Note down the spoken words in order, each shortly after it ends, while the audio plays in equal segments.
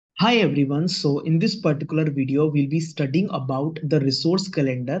Hi everyone. So in this particular video, we'll be studying about the resource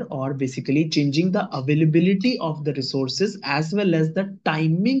calendar or basically changing the availability of the resources as well as the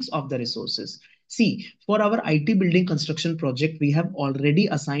timings of the resources. See, for our IT building construction project, we have already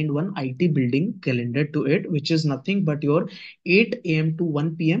assigned one IT building calendar to it, which is nothing but your 8 a.m. to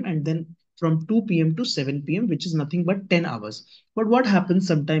 1 p.m. and then from 2 p.m. to 7 p.m., which is nothing but 10 hours. But what happens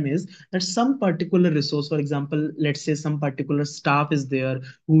sometimes is that some particular resource, for example, let's say some particular staff is there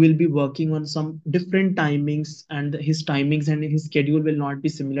who will be working on some different timings, and his timings and his schedule will not be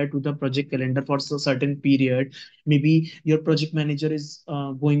similar to the project calendar for a certain period. Maybe your project manager is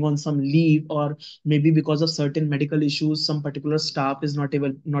going on some leave, or maybe because of certain medical issues some particular staff is not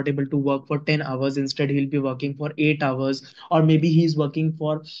able to work for 10 hours. Instead he'll be working for 8 hours, or maybe he's working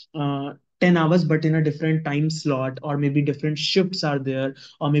for 10 hours but in a different time slot, or maybe different shifts are there,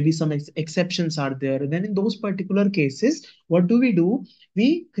 or maybe some exceptions are there. Then in those particular cases, what do?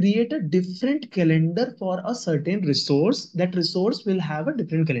 We create a different calendar for a certain resource. That resource will have a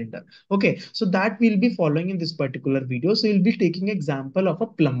different calendar. Okay, so that we'll be following in this particular video. So you'll be taking example of a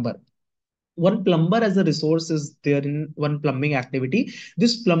plumber. One plumber as a resource is there in one plumbing activity.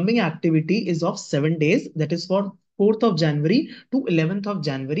 This plumbing activity is of 7 days, that is for 4th of January to 11th of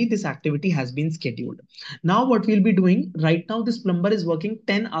January. This activity has been scheduled. Now what we'll be doing right now, this plumber is working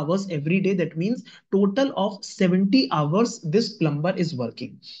 10 hours every day. That means total of 70 hours this plumber is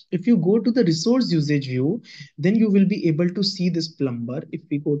working. If you go to the resource usage view, then you will be able to see this plumber. If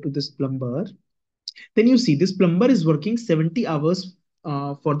we go to this plumber, then you see this plumber is working 70 hours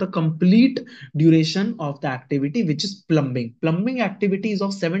for the complete duration of the activity, which is plumbing. Plumbing activity is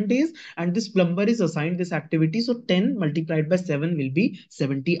of 7 days, and this plumber is assigned this activity. So 10 multiplied by 7 will be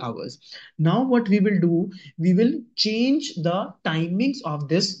 70 hours. Now what we will do, we will change the timings of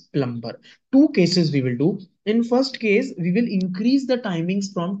this plumber. Two cases we will do. In first case, we will increase the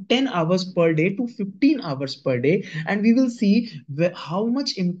timings from 10 hours per day to 15 hours per day, and we will see how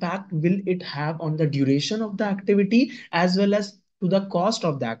much impact will it have on the duration of the activity as well as to the cost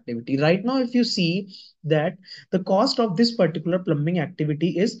of the activity. Right now, if you see that the cost of this particular plumbing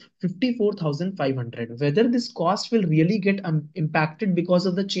activity is 54,500. Whether this cost will really get impacted because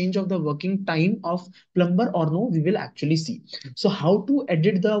of the change of the working time of plumber or no, we will actually see. So how to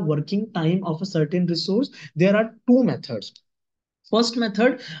edit the working time of a certain resource? There are two methods. First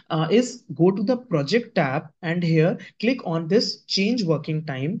method is go to the project tab, and here click on this change working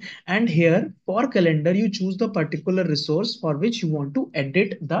time, and here for calendar you choose the particular resource for which you want to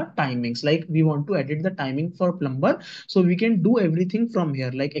edit the timings. Like we want to edit the timing for plumber, so we can do everything from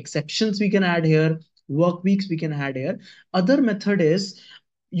here. Like exceptions we can add here, work weeks we can add here. Other method is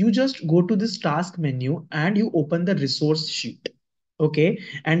you just go to this task menu and you open the resource sheet. Okay,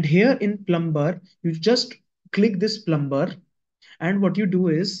 and here in plumber you just click this plumber, and what you do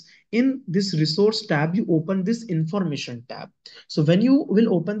is in this resource tab you open this information tab. So when you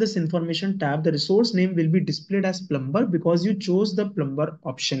will open this information tab, the resource name will be displayed as plumber because you chose the plumber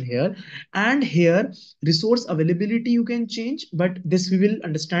option here. And here resource availability you can change, but this we will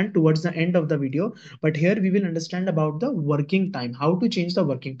understand towards the end of the video. But here we will understand about the working time, how to change the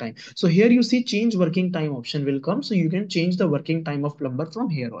working time. So here you see change working time option will come, so you can change the working time of plumber from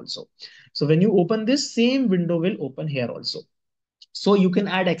here also. So when you open this, same window will open here also. So you can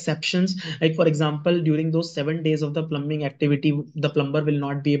add exceptions, like for example during those 7 days of the plumbing activity, the plumber will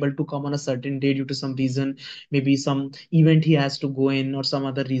not be able to come on a certain day due to some reason, maybe some event he has to go in or some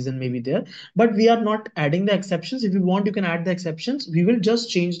other reason may be there. But we are not adding the exceptions. If you want, you can add the exceptions. We will just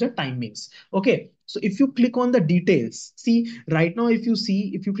change the timings. Okay, so if you click on the details, see right now, if you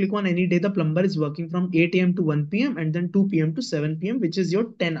see, if you click on any day, the plumber is working from 8 a.m. to 1 p.m. and then 2 p.m. to 7 p.m., which is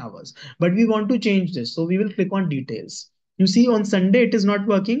your 10 hours. But we want to change this, so we will click on details. You see on Sunday it is not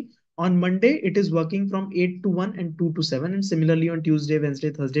working. On Monday it is working from 8 to 1 and 2 to 7, and similarly on Tuesday,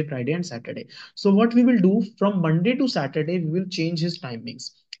 Wednesday, Thursday, Friday and Saturday. So what we will do, from Monday to Saturday we will change his timings.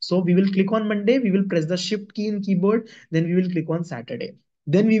 So we will click on Monday, we will press the shift key in keyboard, then we will click on Saturday.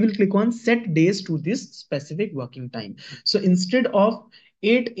 Then we will click on set days to this specific working time. So instead of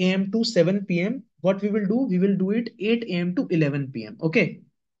 8 a.m. to 7 p.m., what we will do, we will do it 8 a.m. to 11 p.m. Okay,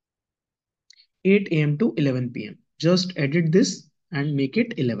 8 a.m. to 11 p.m. Just edit this and make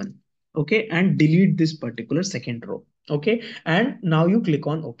it 11. Okay, and delete this particular second row. Okay, and now you click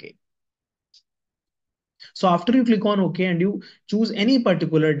on OK. So after you click on OK and you choose any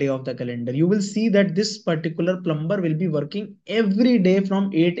particular day of the calendar, you will see that this particular plumber will be working every day from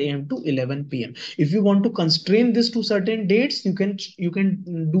 8 a.m. to 11 p.m. If you want to constrain this to certain dates, you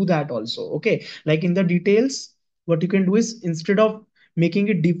can do that also. Okay, like in the details, what you can do is instead of making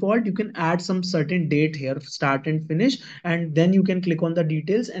it default. You can add some certain date here, start and finish, and then you can click on the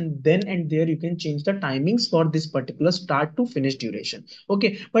details, and then and there you can change the timings for this particular start to finish duration.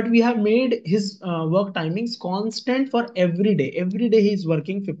 Okay, but we have made his work timings constant for every day he is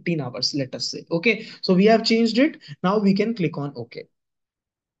working 15 hours, let us say. Okay, so we have changed it. Now we can click on OK,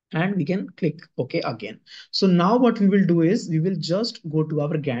 and we can click OK again. So now what we will do is we will just go to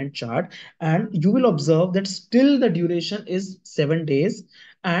our Gantt chart, and you will observe that still the duration is 7 days,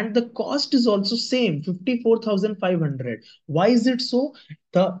 and the cost is also same, 54,500. Why is it so?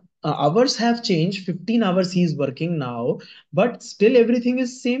 The hours have changed, 15 hours he is working now, but still everything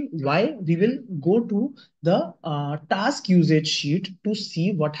is same. Why? We will go to the task usage sheet to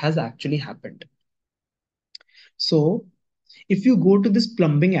see what has actually happened. So if you go to this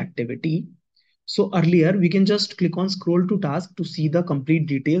plumbing activity, so earlier we can just click on scroll to task to see the complete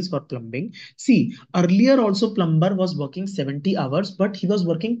details for plumbing. See, earlier also plumber was working 70 hours, but he was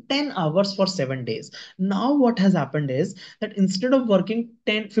working 10 hours for 7 days. Now what has happened is that instead of working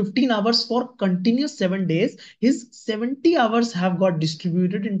 15 hours for continuous 7 days, his 70 hours have got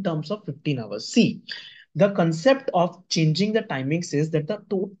distributed in terms of 15 hours. See, the concept of changing the timings is that the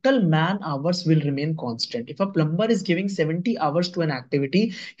total man hours will remain constant. If a plumber is giving 70 hours to an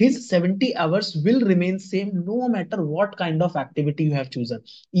activity, his 70 hours will remain same no matter what kind of activity you have chosen.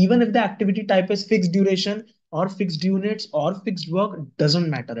 Even if the activity type is fixed duration or fixed units or fixed work, doesn't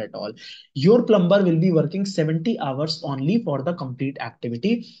matter at all. Your plumber will be working 70 hours only for the complete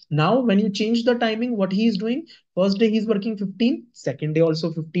activity. Now, when you change the timing, what he is doing, first day he's working 15, second day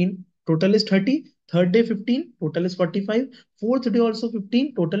also 15, total is 30, third day 15, total is 45, fourth day also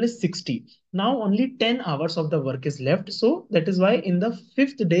 15, total is 60. Now only 10 hours of the work is left. So that is why in the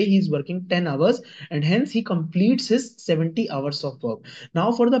fifth day he is working 10 hours, and hence he completes his 70 hours of work.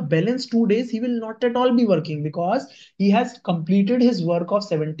 Now for the balance 2 days he will not at all be working because he has completed his work of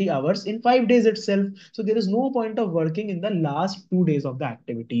 70 hours in 5 days itself. So there is no point of working in the last 2 days of the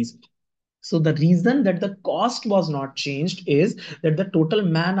activities. So the reason that the cost was not changed is that the total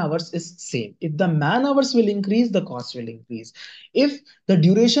man hours is same. If the man hours will increase, the cost will increase. If the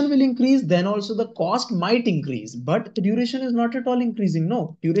duration will increase, then also the cost might increase. But the duration is not at all increasing.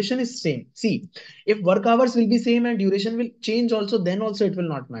 No, duration is same. See, if work hours will be same and duration will change also, then also it will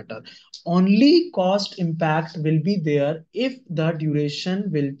not matter. Only cost impact will be there if the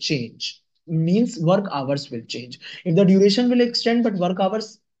duration will change. Means work hours will change. If the duration will extend but work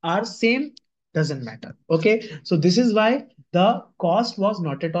hours are same, doesn't matter. Okay, so this is why the cost was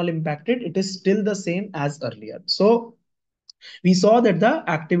not at all impacted. It is still the same as earlier. So we saw that the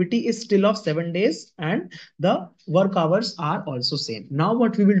activity is still of 7 days and the work hours are also same. Now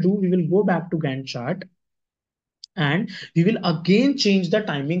what we will do, we will go back to Gantt chart, and we will again change the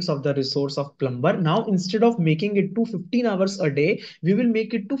timings of the resource of plumber. Now instead of making it to 15 hours a day, we will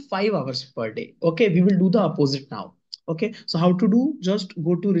make it to 5 hours per day. Okay, we will do the opposite now. Okay, so how to do? Just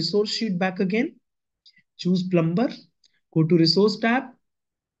go to resource sheet back again, choose plumber, go to resource tab,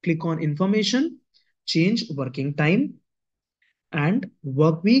 click on information, change working time and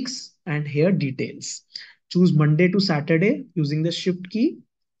work weeks, and here details. Choose Monday to Saturday using the shift key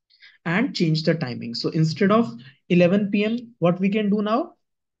and change the timing. So instead of 11 p.m., what we can do now?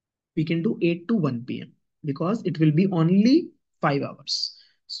 We can do 8 to 1 p.m. because it will be only 5 hours.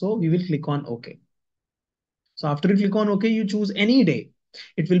 So we will click on OK. So after you click on OK, you choose any day.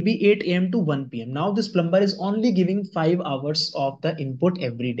 It will be 8 a.m. to 1 p.m. Now this plumber is only giving 5 hours of the input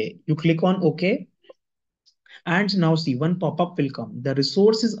every day. You click on OK, and now see one pop-up will come. The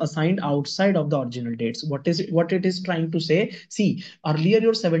resource is assigned outside of the original dates. What it is trying to say? See, earlier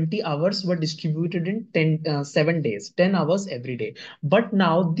your 70 hours were distributed in 7 days, 10 hours every day. But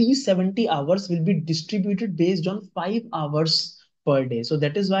now these 70 hours will be distributed based on 5 hours per day. So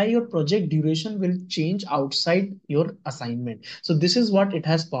that is why your project duration will change outside your assignment. So this is what it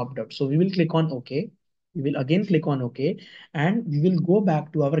has popped up. So we will click on OK. We will again click on OK, and we will go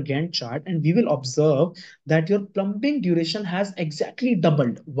back to our Gantt chart, and we will observe that your plumbing duration has exactly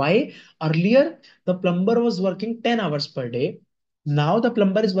doubled. Why? Earlier, the plumber was working 10 hours per day. Now the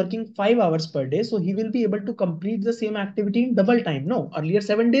plumber is working 5 hours per day. So he will be able to complete the same activity in double time. No, earlier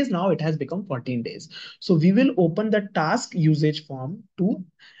 7 days, now it has become 14 days. So we will open the task usage form to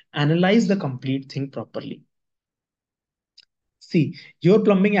analyze the complete thing properly. See, your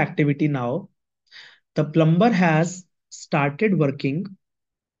plumbing activity now, the plumber has started working,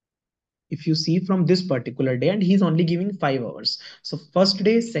 if you see, from this particular day, and he's only giving 5 hours. So first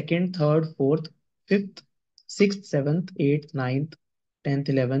day, second, third, fourth, fifth, sixth, seventh, eighth, ninth, 10th,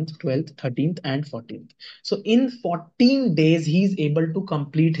 11th, 12th, 13th, and 14th. So in 14 days, he is able to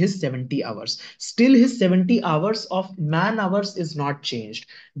complete his 70 hours. Still, his 70 hours of man hours is not changed.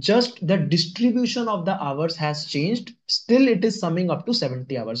 Just the distribution of the hours has changed. Still, it is summing up to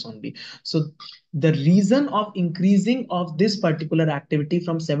 70 hours only. So the reason of increasing of this particular activity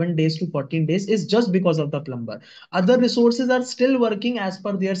from 7 days to 14 days is just because of the plumber. Other resources are still working as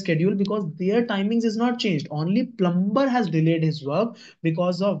per their schedule because their timings is not changed. Only plumber has delayed his work,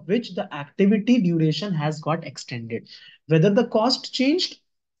 because of which the activity duration has got extended. Whether the cost changed,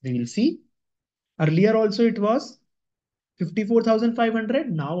 we will see. Earlier also it was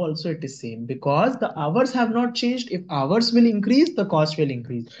 54,500. Now also it is same because the hours have not changed. If hours will increase, the cost will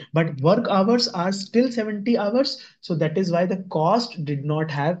increase. But work hours are still 70 hours. So that is why the cost did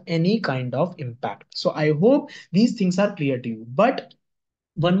not have any kind of impact. So I hope these things are clear to you. But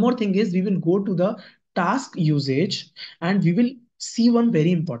one more thing is we will go to the task usage and we will see one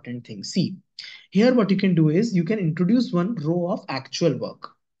very important thing. See, here what you can do is you can introduce one row of actual work.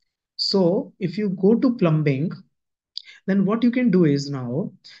 So if you go to plumbing, then what you can do is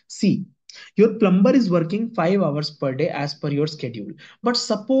now see, your plumber is working 5 hours per day as per your schedule, but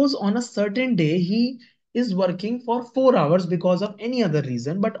suppose on a certain day he is working for 4 hours because of any other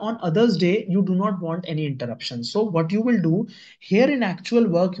reason, but on others day you do not want any interruption. So what you will do here in actual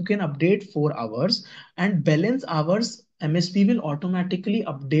work, you can update 4 hours, and balance hours MSP will automatically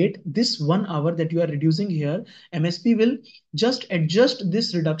update this 1 hour that you are reducing here. MSP will just adjust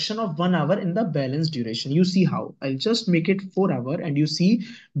this reduction of 1 hour in the balance duration. You see how I'll just make it 4 hour, and you see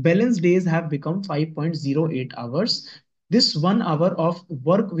balance days have become 5.08 hours. This 1 hour of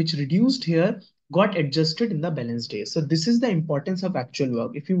work which reduced here got adjusted in the balance days. So this is the importance of actual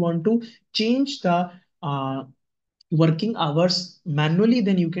work. If you want to change the uh, working hours manually,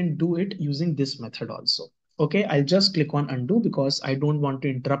 then you can do it using this method also. Okay, I'll just click on undo because I don't want to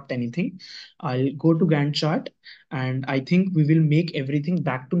interrupt anything. I'll go to Gantt chart, and I think we will make everything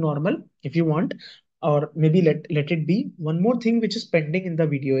back to normal if you want. Or maybe let it be. One more thing which is pending in the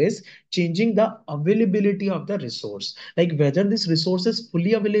video is changing the availability of the resource. Like whether this resource is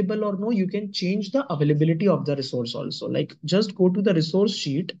fully available or no, you can change the availability of the resource also. Like just go to the resource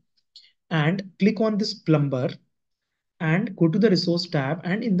sheet and click on this plumber and go to the resource tab,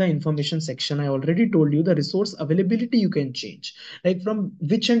 and in the information section I already told you the resource availability you can change, like from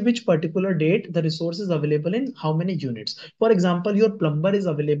which and which particular date the resource is available in how many units. For example, your plumber is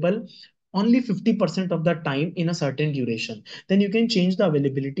available only 50% of the time in a certain duration, then you can change the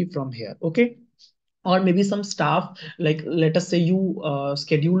availability from here. Okay, or maybe some staff, like let us say you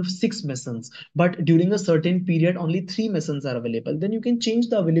schedule 6 masons, but during a certain period only 3 masons are available, then you can change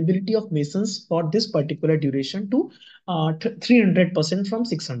the availability of masons for this particular duration to 300% from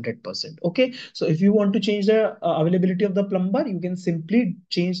 600%. Okay, so if you want to change the availability of the plumber, you can simply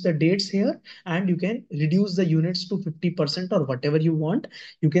change the dates here, and you can reduce the units to 50% or whatever you want.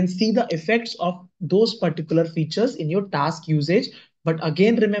 You can see the effects of those particular features in your task usage. But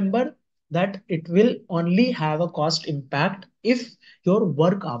again, remember that it will only have a cost impact if your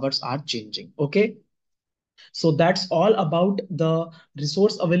work hours are changing. Okay, so that's all about the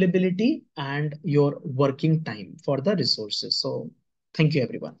resource availability and your working time for the resources. So thank you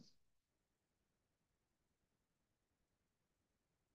everyone.